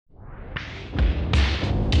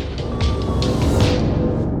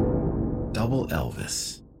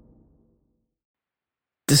this.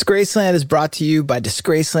 Disgraceland is brought to you by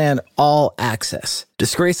Disgraceland All Access.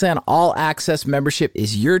 Disgraceland All Access membership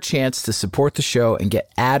is your chance to support the show and get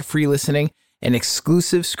ad-free listening, an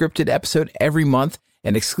exclusive scripted episode every month,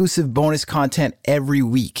 and exclusive bonus content every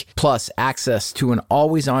week, plus access to an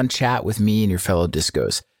always-on chat with me and your fellow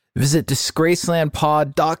discos. Visit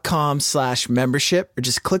disgracelandpod.com/membership or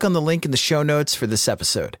just click on the link in the show notes for this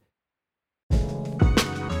episode.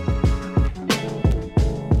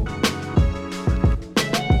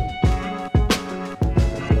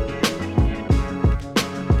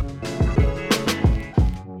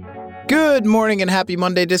 Good morning and happy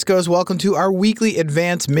Monday, Discos. Welcome to our weekly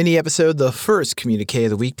advance mini episode, the first communique of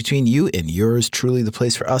the week between you and yours truly, the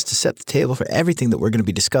place for us to set the table for everything that we're going to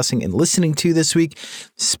be discussing and listening to this week.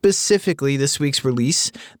 Specifically, this week's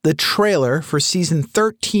release, the trailer for season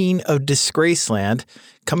 13 of Disgraceland,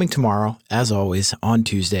 coming tomorrow, as always, on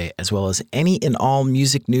Tuesday, as well as any and all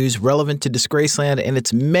music news relevant to Disgraceland and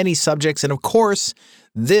its many subjects. And of course,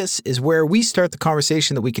 this is where we start the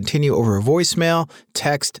conversation that we continue over a voicemail,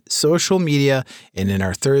 text, social media, and in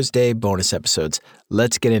our Thursday bonus episodes.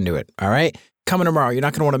 Let's get into it, all right? Coming tomorrow, you're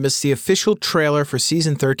not going to want to miss the official trailer for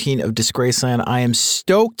season 13 of Disgraceland. I am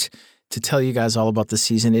stoked to tell you guys all about this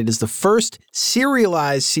season. It is the first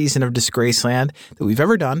serialized season of Disgraceland that we've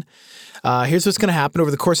ever done. Here's what's going to happen.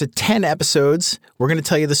 Over the course of 10 episodes, we're going to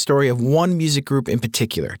tell you the story of one music group in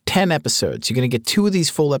particular. 10 episodes. You're going to get 2 of these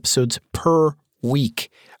full episodes per week,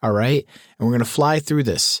 all right? And we're going to fly through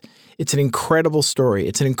this. It's an incredible story.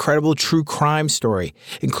 It's an incredible true crime story,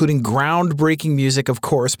 including groundbreaking music, of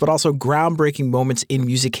course, but also groundbreaking moments in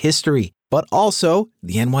music history. But also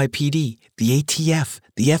the NYPD, the ATF,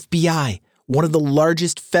 the FBI, one of the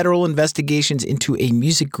largest federal investigations into a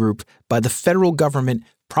music group by the federal government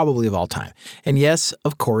probably of all time. And yes,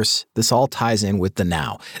 of course, this all ties in with the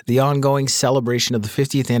now, the ongoing celebration of the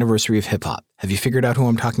 50th anniversary of hip-hop. Have you figured out who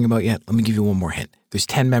I'm talking about yet? Let me give you one more hint. There's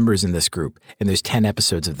 10 members in this group, and there's 10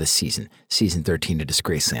 episodes of this season, season 13 of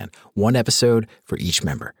Disgraceland. 1 episode for each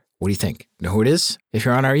member. What do you think? Know who it is? If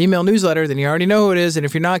you're on our email newsletter, then you already know who it is. And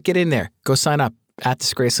if you're not, get in there. Go sign up at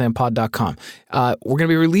disgracelandpod.com. We're going to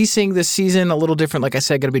be releasing this season a little different. Like I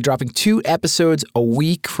said, going to be dropping 2 episodes a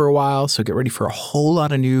week for a while. So get ready for a whole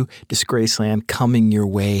lot of new Disgraceland coming your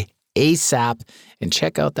way ASAP. And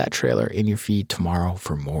check out that trailer in your feed tomorrow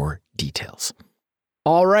for more details.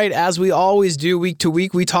 All right, as we always do week to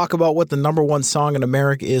week, we talk about what the number one song in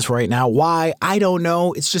America is right now. Why? I don't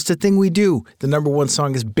know. It's just a thing we do. The number one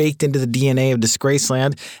song is baked into the DNA of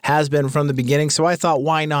Disgraceland, has been from the beginning. So I thought,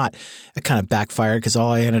 why not? It kind of backfired because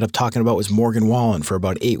all I ended up talking about was Morgan Wallen for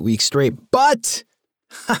about 8 weeks straight. But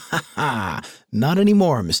not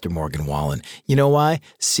anymore, Mr. Morgan Wallen. You know why?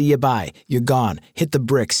 See you bye. You're gone. Hit the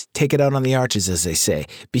bricks. Take it out on the arches, as they say.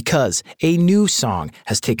 Because a new song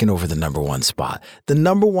has taken over the number one spot. The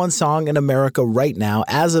number one song in America right now,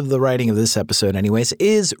 as of the writing of this episode anyways,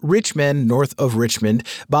 is Rich Men North of Richmond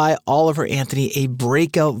by Oliver Anthony, a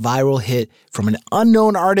breakout viral hit from an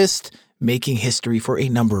unknown artist making history for a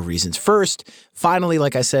number of reasons. First, finally,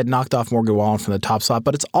 like I said, knocked off Morgan Wallen from the top slot,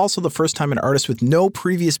 but it's also the first time an artist with no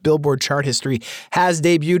previous Billboard chart history has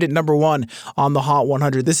debuted at number 1 on the Hot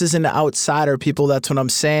 100. This is an outsider, people. That's what I'm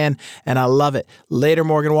saying, and I love it. Later,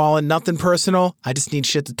 Morgan Wallen, nothing personal. I just need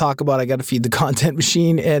shit to talk about. I got to feed the content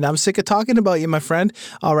machine, and I'm sick of talking about you, my friend.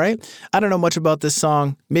 All right? I don't know much about this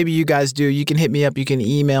song. Maybe you guys do. You can hit me up. You can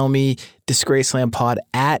email me,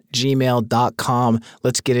 disgracelandpod@gmail.com.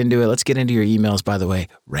 Let's get into it. Let's get into your emails, by the way,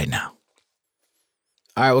 right now.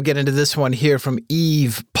 All right, we'll get into this one here from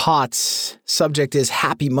Eve Potts. Subject is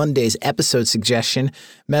Happy Mondays episode suggestion.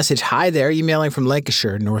 Message, hi there, emailing from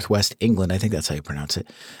Lancashire, Northwest England. I think that's how you pronounce it.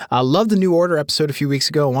 Love the New Order episode a few weeks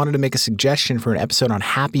ago. I wanted to make a suggestion for an episode on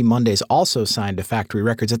Happy Mondays, also signed to Factory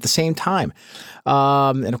Records at the same time.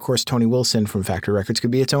 And of course, Tony Wilson from Factory Records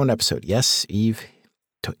could be its own episode. Yes, Eve,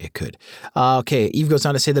 it could. Okay, Eve goes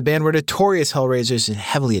on to say the band were notorious Hellraisers and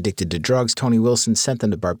heavily addicted to drugs. Tony Wilson sent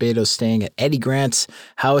them to Barbados, staying at Eddie Grant's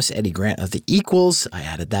house. Eddie Grant of the Equals. I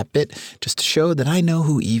added that bit just to show that I know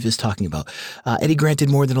who Eve is talking about. Eddie Grant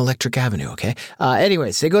did more than Electric Avenue, okay?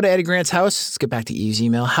 Anyways, they go to Eddie Grant's house. Let's get back to Eve's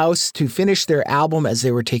email. House to finish their album as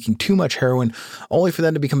they were taking too much heroin, only for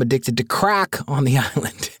them to become addicted to crack on the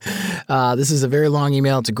island. This is a very long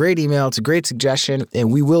email. It's a great email. It's a great suggestion,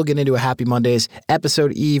 and we will get into a Happy Mondays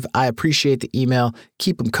episode. Eve, I appreciate the email.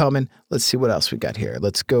 Keep them coming. Let's see what else we got here.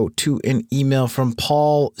 Let's go to an email from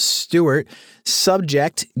Paul Stewart.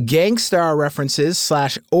 Subject, Gangstar references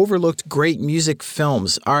 / overlooked great music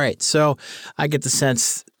films. All right, so I get the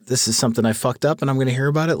sense this is something I fucked up and I'm going to hear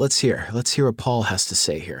about it. Let's hear what Paul has to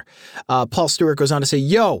say here. Paul Stewart goes on to say,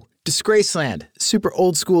 yo, Disgraceland, super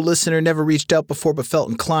old school listener, never reached out before but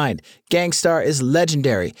felt inclined. Gangstar is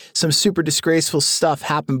legendary. Some super disgraceful stuff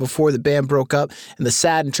happened before the band broke up, and the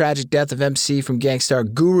sad and tragic death of MC from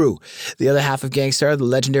Gangstar, Guru. The other half of Gangstar, the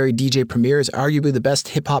legendary DJ Premier, is arguably the best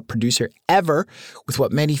hip-hop producer ever, with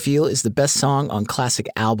what many feel is the best song on classic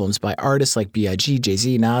albums by artists like B.I.G.,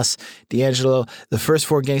 Jay-Z, Nas, D'Angelo. The first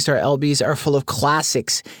 4 Gangstar LBs are full of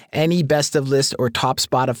classics. Any best of list or top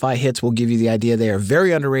Spotify hits will give you the idea. They are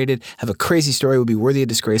very underrated, have a crazy story, will be worthy of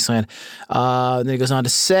Disgraceland. Then he goes on to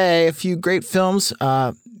say a few great films.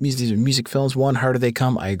 These are music films. 1, Harder They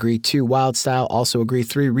Come. I agree. 2, Wild Style. Also agree.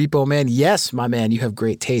 3, Repo Man. Yes, my man, you have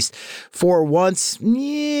great taste. 4, Once.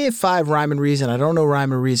 5, Rhyme and Reason. I don't know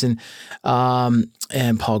Rhyme and Reason.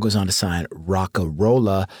 And Paul goes on to sign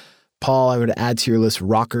Rockarola. Paul, I would add to your list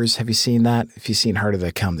Rockers. Have you seen that? If you've seen Harder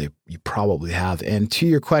They Come, you probably have. And to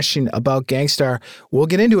your question about Gangstar, we'll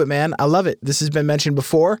get into it, man. I love it. This has been mentioned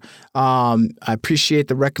before. I appreciate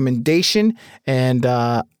the recommendation, and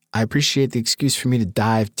I appreciate the excuse for me to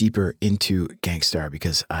dive deeper into Gangstar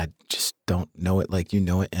because I just don't know it like you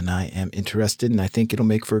know it, and I am interested, and I think it'll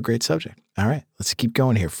make for a great subject. All right, let's keep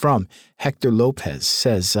going here. From Hector Lopez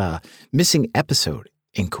says, missing episode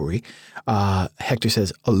inquiry. Hector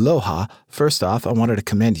says, aloha. First off, I wanted to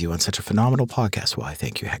commend you on such a phenomenal podcast. Why,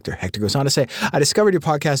 thank you, Hector. Hector goes on to say, I discovered your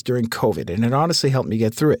podcast during COVID, and it honestly helped me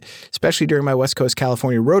get through it, especially during my West Coast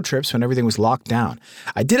California road trips when everything was locked down.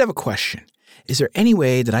 I did have a question. Is there any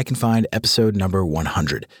way that I can find episode number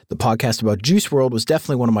 100? The podcast about Juice WRLD was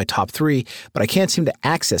definitely one of my top 3, but I can't seem to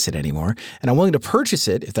access it anymore, and I'm willing to purchase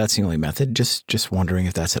it if that's the only method. Just wondering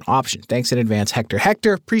if that's an option. Thanks in advance, Hector.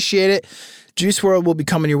 Hector, appreciate it. Juice WRLD will be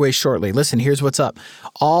coming your way shortly. Listen, here's what's up.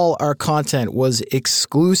 All our content was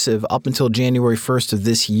exclusive up until January 1st of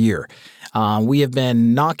this year. We have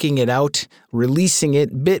been knocking it out, releasing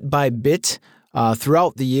it bit by bit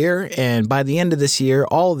throughout the year, and by the end of this year,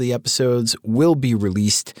 all of the episodes will be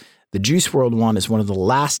released. The Juice WRLD one is one of the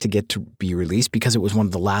last to get to be released because it was one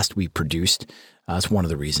of the last we produced. That's one of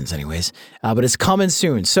the reasons anyways. But it's coming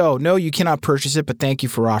soon. So no, you cannot purchase it, but thank you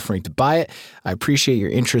for offering to buy it. I appreciate your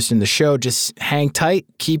interest in the show. Just hang tight.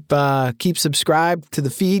 Keep subscribed to the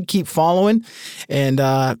feed. Keep following. And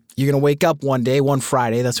you're going to wake up one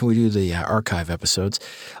Friday. That's when we do the archive episodes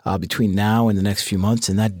between now and the next few months.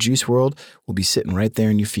 And that Juice WRLD will be sitting right there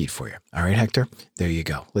in your feed for you. All right, Hector? There you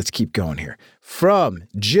go. Let's keep going here. From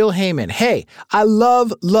Jill Heyman. Hey, I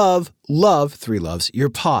love 3 loves, your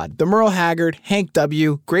pod. The Merle Haggard, Hank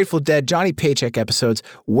W., Grateful Dead, Johnny Paycheck episodes.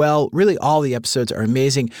 Well, really all the episodes are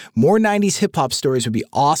amazing. More 90s hip-hop stories would be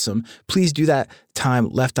awesome. Please do that time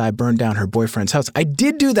Left Eye burned down her boyfriend's house. I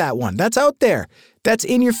did do that one. That's out there. That's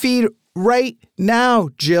in your feed right now,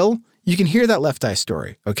 Jill. You can hear that Left Eye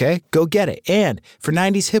story, okay? Go get it. And for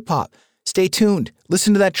 90s hip-hop, stay tuned.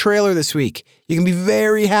 Listen to that trailer this week. You can be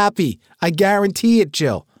very happy. I guarantee it,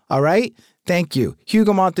 Jill. All right? Thank you.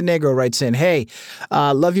 Hugo Montenegro writes in, hey,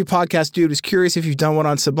 love your podcast, dude. Was curious if you've done one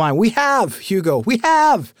on Sublime. We have, Hugo. We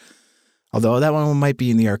have. Although that one might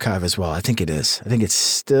be in the archive as well. I think it is. I think it's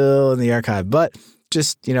still in the archive. But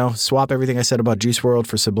just, swap everything I said about Juice WRLD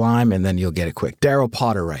for Sublime, and then you'll get it quick. Daryl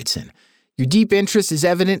Potter writes in, your deep interest is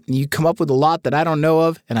evident, and you come up with a lot that I don't know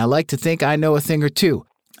of, and I like to think I know a thing or two.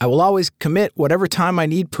 I will always commit whatever time I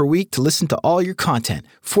need per week to listen to all your content.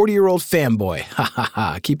 40-year-old fanboy. Ha ha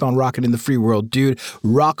ha. Keep on rocking in the free world, dude.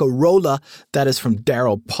 Rockarola. That is from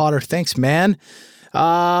Daryl Potter. Thanks, man.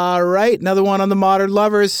 All right. Another one on the Modern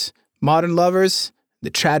Lovers. Modern Lovers. The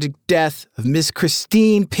tragic death of Miss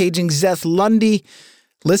Christine paging Zeth Lundy.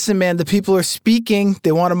 Listen, man, the people are speaking.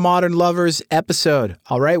 They want a Modern Lovers episode.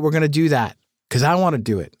 All right. We're going to do that because I want to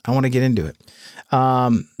do it. I want to get into it.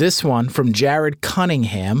 This one from Jared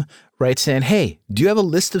Cunningham writes in, hey, do you have a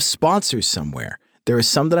list of sponsors somewhere? There are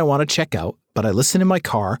some that I want to check out, but I listen in my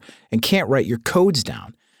car and can't write your codes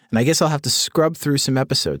down. And I guess I'll have to scrub through some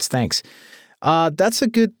episodes. Thanks. That's a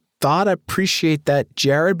good thought. I appreciate that,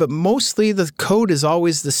 Jared, but mostly the code is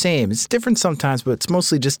always the same. It's different sometimes, but it's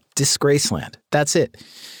mostly just Disgraceland. That's it.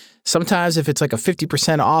 Sometimes if it's like a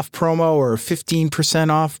 50% off promo or a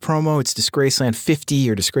 15% off promo, it's Disgraceland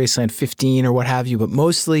 50 or Disgraceland 15 or what have you, but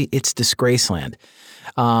mostly it's Disgraceland.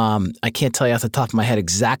 I can't tell you off the top of my head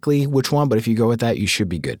exactly which one, but if you go with that, you should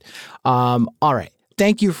be good. All right.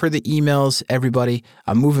 Thank you for the emails, everybody.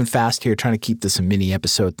 I'm moving fast here, trying to keep this a mini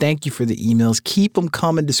episode. Thank you for the emails. Keep them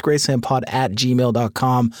coming,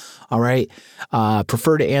 disgracelandpod@gmail.com. All right.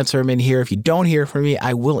 Prefer to answer them in here. If you don't hear from me,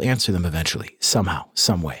 I will answer them eventually, somehow,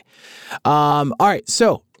 some way. All right.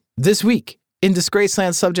 So this week in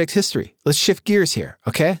Disgraceland subject history, let's shift gears here.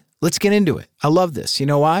 Okay. Let's get into it. I love this. You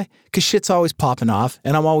know why? Because shit's always popping off,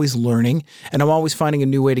 and I'm always learning, and I'm always finding a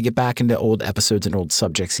new way to get back into old episodes and old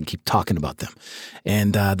subjects and keep talking about them.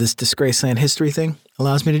 And this Disgraceland history thing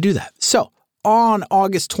allows me to do that. So, on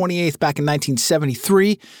August 28th, back in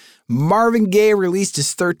 1973, Marvin Gaye released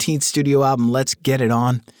his 13th studio album, Let's Get It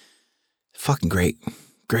On. Fucking great.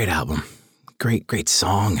 Great album. Great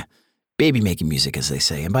song. Baby making music, as they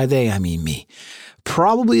say. And by they, I mean me.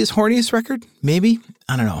 Probably his horniest record, maybe.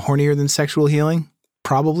 I don't know, hornier than Sexual Healing?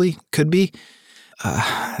 Probably, could be.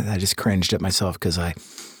 I just cringed at myself because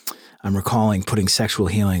I'm recalling putting Sexual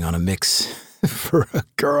Healing on a mix for a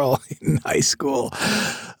girl in high school.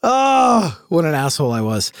 Oh, what an asshole I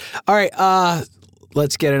was. All right,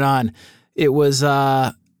 let's get it on. It was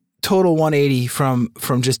total 180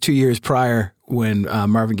 from just 2 years prior when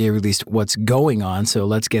Marvin Gaye released What's Going On. So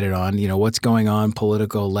Let's Get It On. You know, what's going on,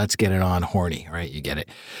 political, let's get it on, horny, right? You get it.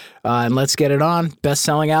 And Let's Get It On,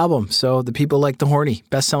 best-selling album. So the people like the horny.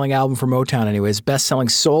 Best-selling album for Motown anyways. Best-selling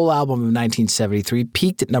soul album of 1973.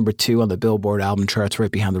 Peaked at number 2 on the Billboard album charts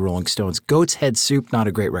right behind the Rolling Stones. Goat's Head Soup, not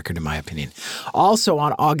a great record in my opinion. Also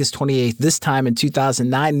on August 28th, this time in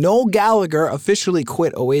 2009, Noel Gallagher officially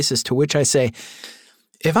quit Oasis, to which I say,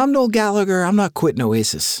 if I'm Noel Gallagher, I'm not quitting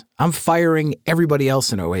Oasis. I'm firing everybody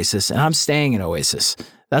else in Oasis, and I'm staying in Oasis.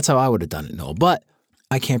 That's how I would have done it, Noel. But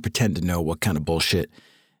I can't pretend to know what kind of bullshit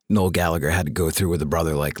Noel Gallagher had to go through with a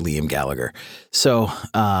brother like Liam Gallagher. So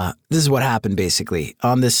this is what happened, basically.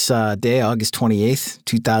 On this day, August 28th,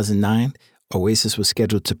 2009, Oasis was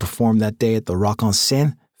scheduled to perform that day at the Rock en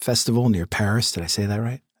Seine Festival near Paris. Did I say that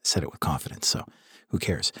right? I said it with confidence, so who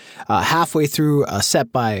cares? Halfway through a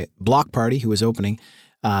set by Block Party, who was opening,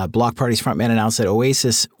 Block Party's frontman announced that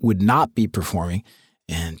Oasis would not be performing.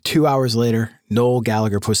 And 2 hours later, Noel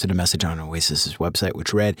Gallagher posted a message on Oasis's website,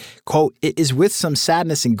 which read, quote, "It is with some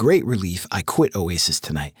sadness and great relief I quit Oasis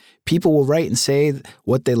tonight. People will write and say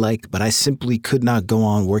what they like, but I simply could not go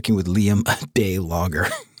on working with Liam a day longer."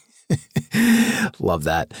 Love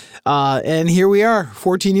that. And here we are,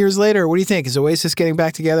 14 years later. What do you think? Is Oasis getting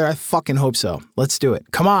back together? I fucking hope so. Let's do it.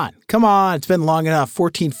 Come on. It's been long enough.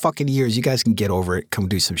 14 fucking years. You guys can get over it. Come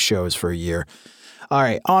do some shows for a year. All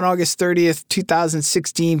right. On August 30th,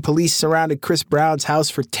 2016, police surrounded Chris Brown's house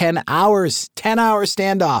for 10 hours. 10-hour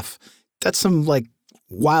standoff. That's some like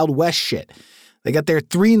Wild West shit. They got there at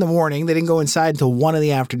 3 a.m. They didn't go inside until 1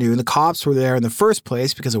 p.m. The cops were there in the first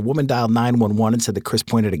place because a woman dialed 911 and said that Chris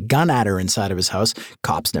pointed a gun at her inside of his house.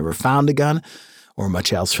 Cops never found a gun or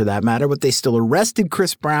much else for that matter, but they still arrested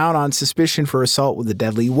Chris Brown on suspicion for assault with a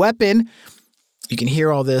deadly weapon. You can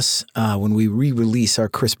hear all this when we re-release our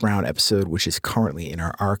Chris Brown episode, which is currently in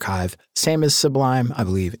our archive. Same as Sublime, I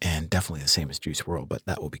believe, and definitely the same as Juice WRLD, but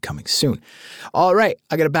that will be coming soon. All right,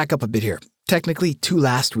 I got to back up a bit here. Technically, to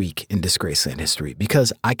last week in Disgraceland history,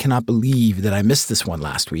 because I cannot believe that I missed this one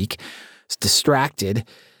last week. I was distracted.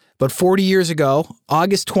 But 40 years ago,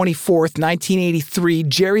 August 24th, 1983,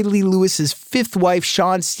 Jerry Lee Lewis's fifth wife,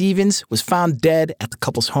 Shawn Stevens, was found dead at the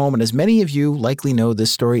couple's home. And as many of you likely know,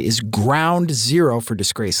 this story is ground zero for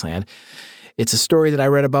Disgraceland. It's a story that I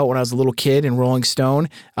read about when I was a little kid in Rolling Stone,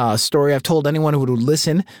 a story I've told anyone who would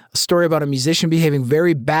listen, a story about a musician behaving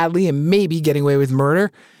very badly and maybe getting away with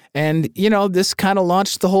murder. And, you know, this kind of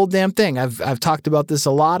launched the whole damn thing. I've talked about this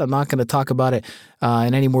a lot. I'm not going to talk about it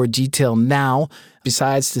in any more detail now,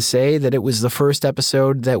 besides to say that it was the first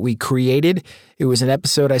episode that we created. It was an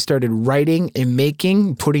episode I started writing and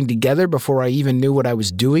making, putting together before I even knew what I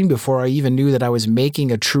was doing, before I even knew that I was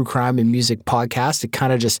making a true crime and music podcast. I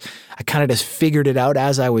kind of just figured it out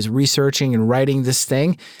as I was researching and writing this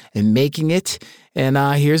thing and making it. And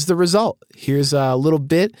here's the result. Here's a little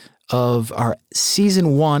bit of our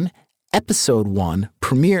Season 1, Episode 1,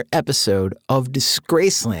 premiere episode of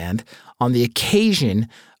Disgraceland on the occasion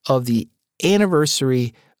of the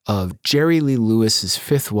anniversary of Jerry Lee Lewis's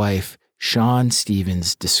fifth wife, Shawn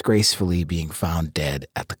Stevens, disgracefully being found dead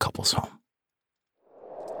at the couple's home.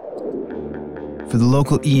 For the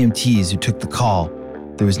local EMTs who took the call,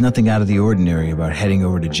 there was nothing out of the ordinary about heading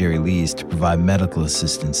over to Jerry Lee's to provide medical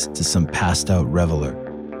assistance to some passed-out reveler.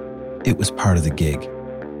 It was part of the gig.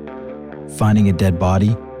 Finding a dead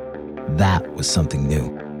body, that was something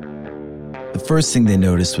new. The first thing they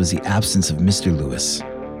noticed was the absence of Mr. Lewis.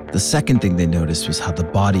 The second thing they noticed was how the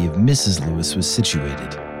body of Mrs. Lewis was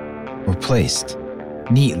situated, or placed,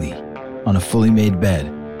 neatly, on a fully made bed,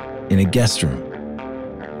 in a guest room.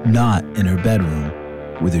 Not in her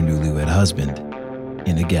bedroom with her newlywed husband,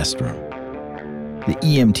 in a guest room. The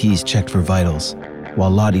EMTs checked for vitals, while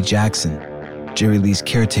Lottie Jackson, Jerry Lee's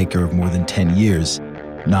caretaker of more than 10 years,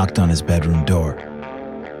 knocked on his bedroom door.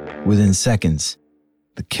 Within seconds,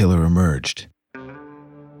 the killer emerged.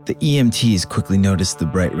 The EMTs quickly noticed the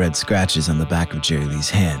bright red scratches on the back of Jerry Lee's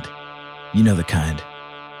hand. You know the kind.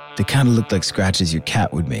 They kind of looked like scratches your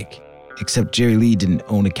cat would make, except Jerry Lee didn't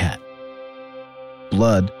own a cat.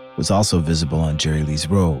 Blood was also visible on Jerry Lee's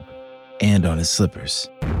robe and on his slippers.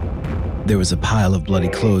 There was a pile of bloody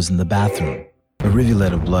clothes in the bathroom, a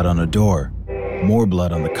rivulet of blood on a door, more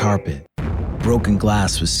blood on the carpet. Broken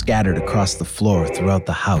glass was scattered across the floor throughout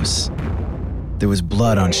the house. There was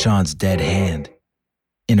blood on Sean's dead hand,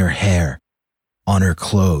 in her hair, on her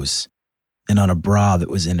clothes, and on a bra that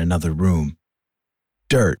was in another room.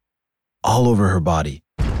 Dirt all over her body,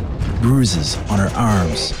 bruises on her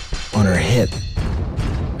arms, on her hip.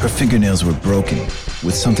 Her fingernails were broken,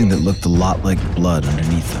 with something that looked a lot like blood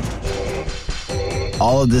underneath them.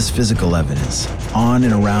 All of this physical evidence on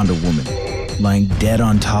and around a woman, lying dead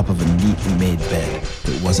on top of a neatly made bed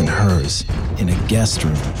that wasn't hers, in a guest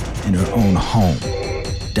room in her own home,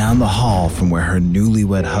 down the hall from where her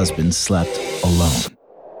newlywed husband slept alone.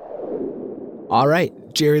 All right,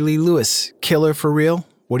 Jerry Lee Lewis, killer for real?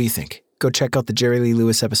 What do you think? Go check out the Jerry Lee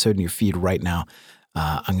Lewis episode in your feed right now.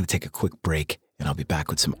 I'm going to take a quick break, and I'll be back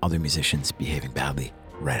with some other musicians behaving badly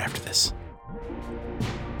right after this.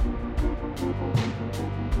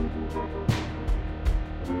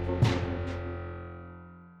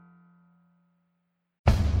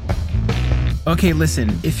 Okay,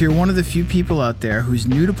 listen, if you're one of the few people out there who's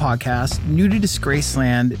new to podcasts, new to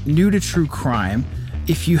Disgraceland, new to true crime,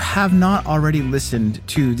 if you have not already listened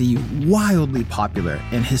to the wildly popular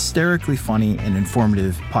and hysterically funny and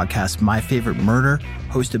informative podcast, My Favorite Murder,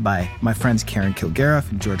 hosted by my friends Karen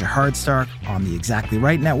Kilgariff and Georgia Hardstark on the Exactly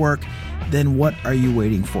Right Network, then what are you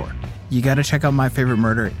waiting for? You got to check out My Favorite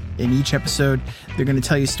Murder. In each episode, they're going to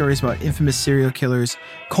tell you stories about infamous serial killers,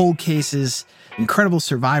 cold cases, incredible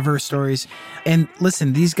survivor stories. And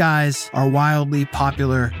listen, these guys are wildly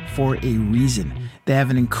popular for a reason. They have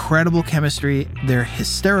an incredible chemistry. They're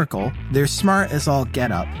hysterical. They're smart as all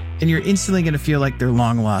get up. And you're instantly going to feel like they're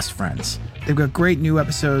long-lost friends. They've got great new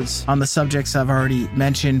episodes on the subjects I've already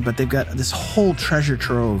mentioned, but they've got this whole treasure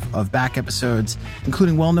trove of back episodes,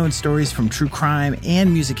 including well-known stories from true crime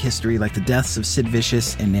and music history like the deaths of Sid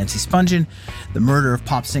Vicious and Nancy Spungen, the murder of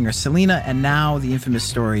pop singer Selena, and now the infamous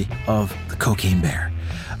story of the Cocaine Bear.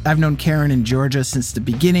 I've known Karen and Georgia since the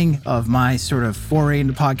beginning of my sort of foray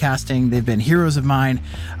into podcasting. They've been heroes of mine.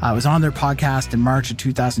 I was on their podcast in March of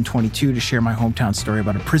 2022 to share my hometown story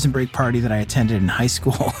about a prison break party that I attended in high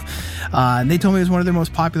school. And they told me it was one of their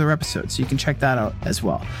most popular episodes, so you can check that out as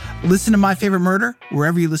well. Listen to My Favorite Murder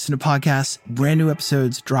wherever you listen to podcasts. Brand new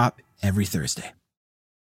episodes drop every Thursday.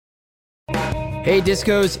 Hey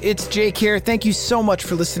Discos, it's Jake here. Thank you so much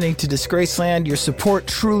for listening to Disgraceland. Your support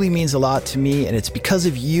truly means a lot to me, and it's because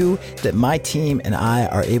of you that my team and I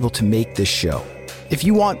are able to make this show. If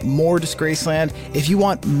you want more Disgraceland, if you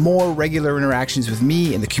want more regular interactions with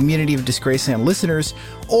me and the community of Disgraceland listeners,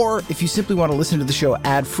 or if you simply want to listen to the show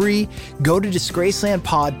ad-free, go to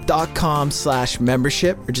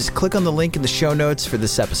disgracelandpod.com/membership or just click on the link in the show notes for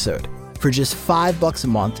this episode. For just $5 a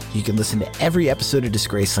month, you can listen to every episode of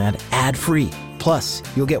Disgraceland ad-free. Plus,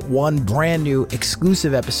 you'll get one brand new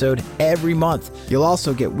exclusive episode every month. You'll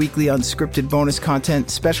also get weekly unscripted bonus content,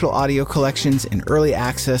 special audio collections, and early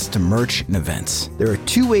access to merch and events. There are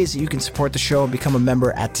two ways that you can support the show and become a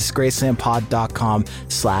member at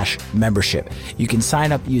disgracelandpod.com/membership. You can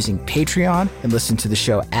sign up using Patreon and listen to the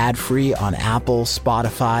show ad-free on Apple,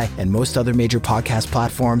 Spotify, and most other major podcast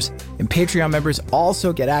platforms. And Patreon members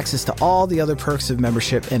also get access to all the other perks of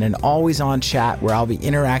membership and an always-on chat where I'll be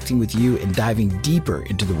interacting with you and diving deeper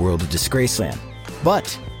into the world of Disgraceland.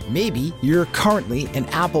 But maybe you're currently an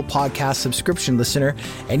Apple Podcast subscription listener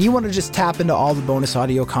and you want to just tap into all the bonus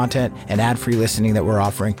audio content and ad-free listening that we're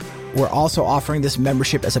offering. We're also offering this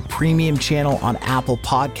membership as a premium channel on Apple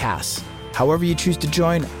Podcasts. However you choose to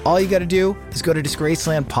join, all you got to do is go to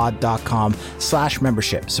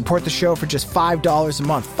disgracelandpod.com/membership. Support the show for just $5 a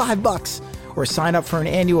month, $5, or sign up for an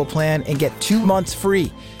annual plan and get 2 months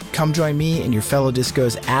free. Come join me and your fellow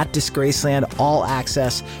discos at Disgraceland All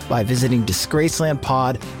Access by visiting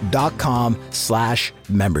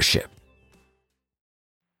disgracelandpod.com/membership.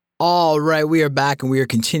 All right, we are back and we are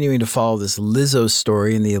continuing to follow this Lizzo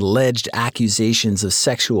story and the alleged accusations of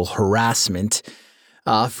sexual harassment.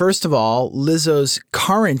 First of all, Lizzo's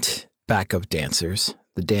current backup dancers,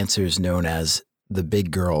 the dancers known as the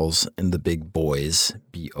Big Girls and the Big Boys,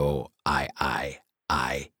 BOIIIS,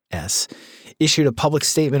 issued a public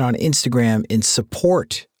statement on Instagram in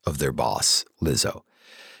support of their boss, Lizzo.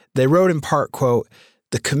 They wrote in part, quote,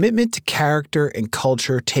 "The commitment to character and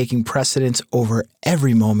culture taking precedence over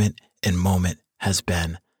every moment and moment has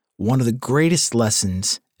been one of the greatest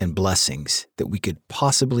lessons and blessings that we could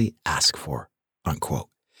possibly ask for, unquote.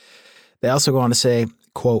 They also go on to say,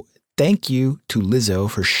 quote, thank you to Lizzo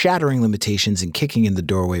for shattering limitations and kicking in the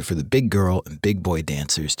doorway for the big girl and big boy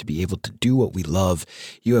dancers to be able to do what we love.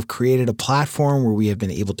 You have created a platform where we have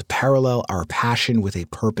been able to parallel our passion with a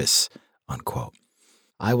purpose, unquote.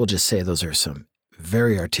 I will just say those are some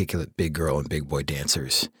very articulate big girl and big boy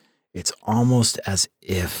dancers. It's almost as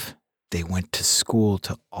if they went to school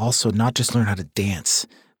to also not just learn how to dance,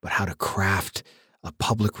 but how to craft a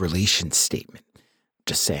public relations statement.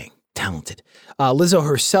 Just saying. Talented. Lizzo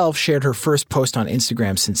herself shared her first post on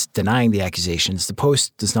Instagram since denying the accusations. The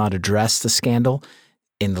post does not address the scandal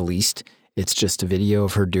in the least. It's just a video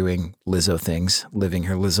of her doing Lizzo things, living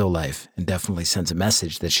her Lizzo life, and definitely sends a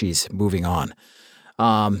message that she's moving on.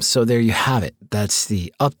 So there you have it. That's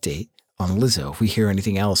the update on Lizzo. If we hear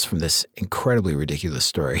anything else from this incredibly ridiculous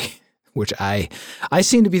story, which I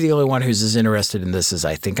seem to be the only one who's as interested in this as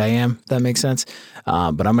I think I am, if that makes sense.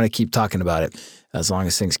 But I'm going to keep talking about it as long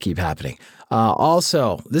as things keep happening.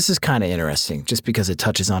 Also, this is kind of interesting just because it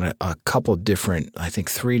touches on a couple different, I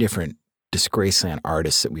think 3 different Disgraceland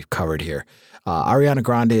artists that we've covered here. Ariana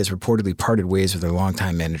Grande has reportedly parted ways with her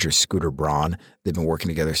longtime manager, Scooter Braun. They've been working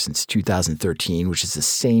together since 2013, which is the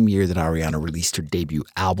same year that Ariana released her debut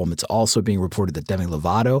album. It's also being reported that Demi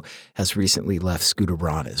Lovato has recently left Scooter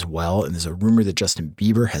Braun as well. And there's a rumor that Justin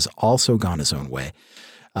Bieber has also gone his own way.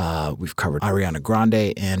 We've covered Ariana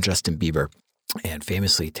Grande and Justin Bieber. And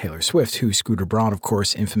famously, Taylor Swift, who Scooter Braun, of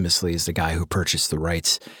course, infamously is the guy who purchased the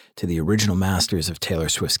rights to the original masters of Taylor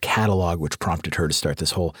Swift's catalog, which prompted her to start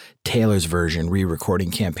this whole Taylor's version re-recording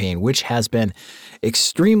campaign, which has been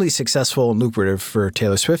extremely successful and lucrative for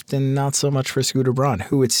Taylor Swift and not so much for Scooter Braun,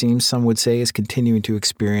 who it seems some would say is continuing to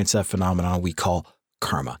experience that phenomenon we call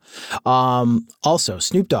karma. Also,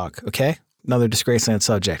 Snoop Dogg, okay? Another Disgraceland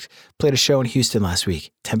subject. Played a show in Houston last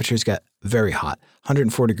week. Temperatures got very hot.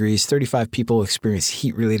 104 degrees. 35 people experienced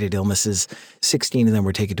heat-related illnesses. 16 of them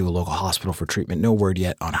were taken to a local hospital for treatment. No word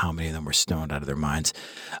yet on how many of them were stoned out of their minds.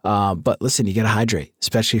 But listen, you got to hydrate,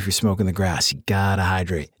 especially if you're smoking the grass. You got to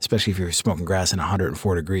hydrate, especially if you're smoking grass in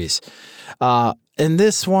 104 degrees. And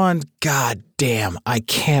this one, god damn, I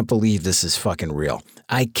can't believe this is fucking real.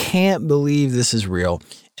 I can't believe this is real.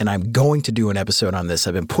 And I'm going to do an episode on this.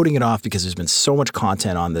 I've been putting it off because there's been so much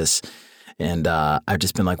content on this. And I've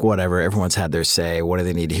just been like, whatever, everyone's had their say. What do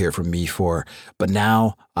they need to hear from me for? But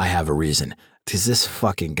now I have a reason. Because this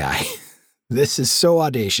fucking guy, this is so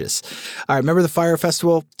audacious. All right, remember the Fire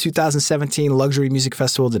Festival, 2017 luxury music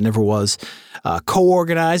festival that never was,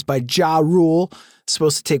 co-organized by Ja Rule,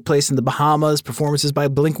 supposed to take place in the Bahamas, performances by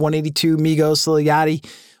Blink-182, Migos, Lil Yachty,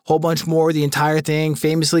 whole bunch more. The entire thing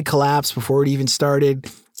famously collapsed before it even started.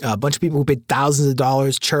 A bunch of people who paid thousands of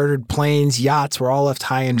dollars, chartered planes, yachts, were all left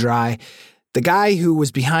high and dry. The guy who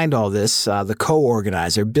was behind all this, the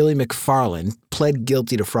co-organizer, Billy McFarland, pled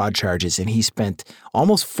guilty to fraud charges, and he spent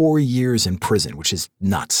almost 4 years in prison, which is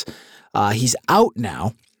nuts. He's out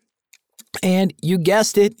now, and you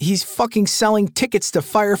guessed it, he's fucking selling tickets to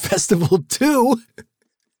Fire Festival 2,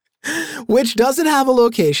 which doesn't have a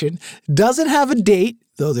location, doesn't have a date,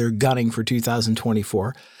 though they're gunning for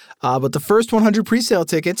 2024. But the first 100 presale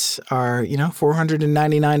tickets are,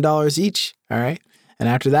 $499 each. All right. And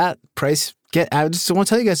after that, I just want to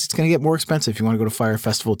tell you guys, it's going to get more expensive if you want to go to Fire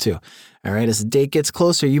Festival 2. All right. As the date gets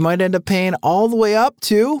closer, you might end up paying all the way up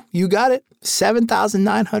to, you got it,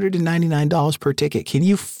 $7,999 per ticket. Can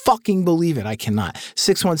you fucking believe it? I cannot.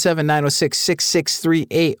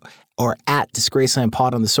 617-906-6638. Or at Disgraceland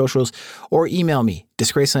Pod on the socials, or email me,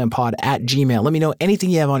 disgracelandpod@gmail. Let me know anything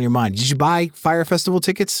you have on your mind. Did you buy Fire Festival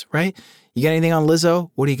tickets, right? You got anything on Lizzo?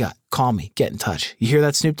 What do you got? Call me. Get in touch. You hear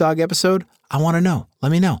that Snoop Dogg episode? I want to know.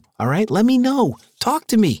 Let me know. All right? Let me know. Talk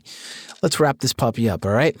to me. Let's wrap this puppy up,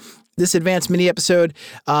 all right? This advanced mini episode,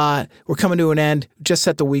 we're coming to an end. Just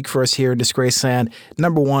set the week for us here in Disgraceland.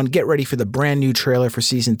 Number 1, get ready for the brand new trailer for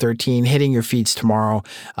season 13, hitting your feeds tomorrow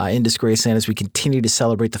in Disgraceland as we continue to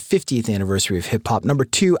celebrate the 50th anniversary of hip hop. Number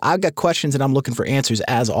 2, I've got questions and I'm looking for answers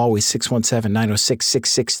as always.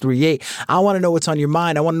 617-906-6638. I want to know what's on your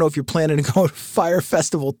mind. I want to know if you're planning to go to Fire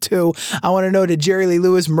Festival 2. I want to know, did Jerry Lee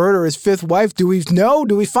Lewis murder his 5th wife? Do we know?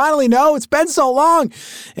 Do we finally know? It's been so long.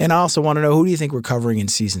 And I also want to know, who do you think we're covering in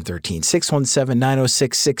season 13? 13.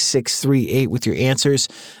 617-906-6638 with your answers.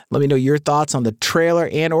 Let me know your thoughts on the trailer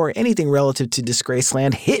and or anything relative to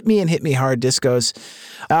Disgraceland. Hit me and hit me hard, Discos.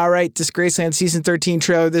 All right, Disgraceland Season 13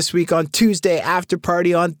 trailer this week on Tuesday, after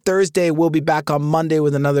party on Thursday. We'll be back on Monday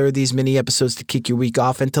with another of these mini episodes to kick your week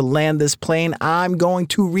off. And to land this plane, I'm going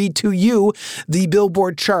to read to you the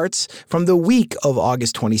Billboard charts from the week of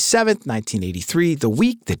August 27th, 1983, the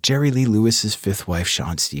week that Jerry Lee Lewis's fifth wife,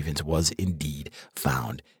 Sean Stevens, was indeed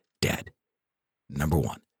found dead. Number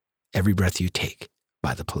 1, Every Breath You Take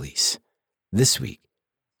by The Police. This week,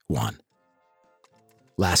 1.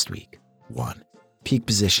 Last week, 1. Peak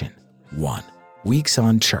position, 1. Weeks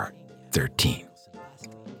on chart, 13.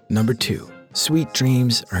 Number 2, Sweet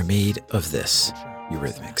Dreams Are Made of This,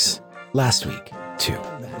 Eurythmics. Last week, 2.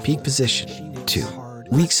 Peak position, 2.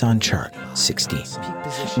 Weeks on chart, 16.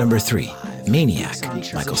 Number 3, Maniac,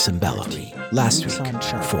 Michael Cimbello. Last week,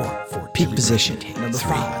 4. Peak position,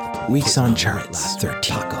 3. Weeks on chart,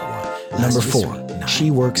 13. Number 4,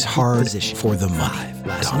 She Works Hard for the Money,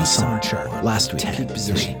 Donna Summer. Last week, 3.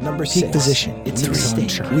 Peak position,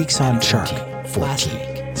 3. Weeks on chart, 14.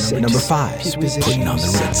 Number 5, Putting on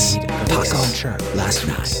the Ritz, Paco. Last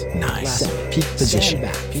week, 9. Peak position,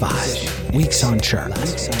 5. Weeks on chart,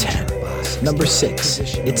 10. Number 6,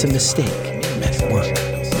 It's a Mistake, Men at Work.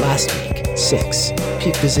 Last week, 6.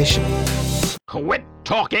 Peak position. Quit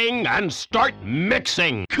talking and start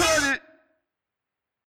mixing. Cut it!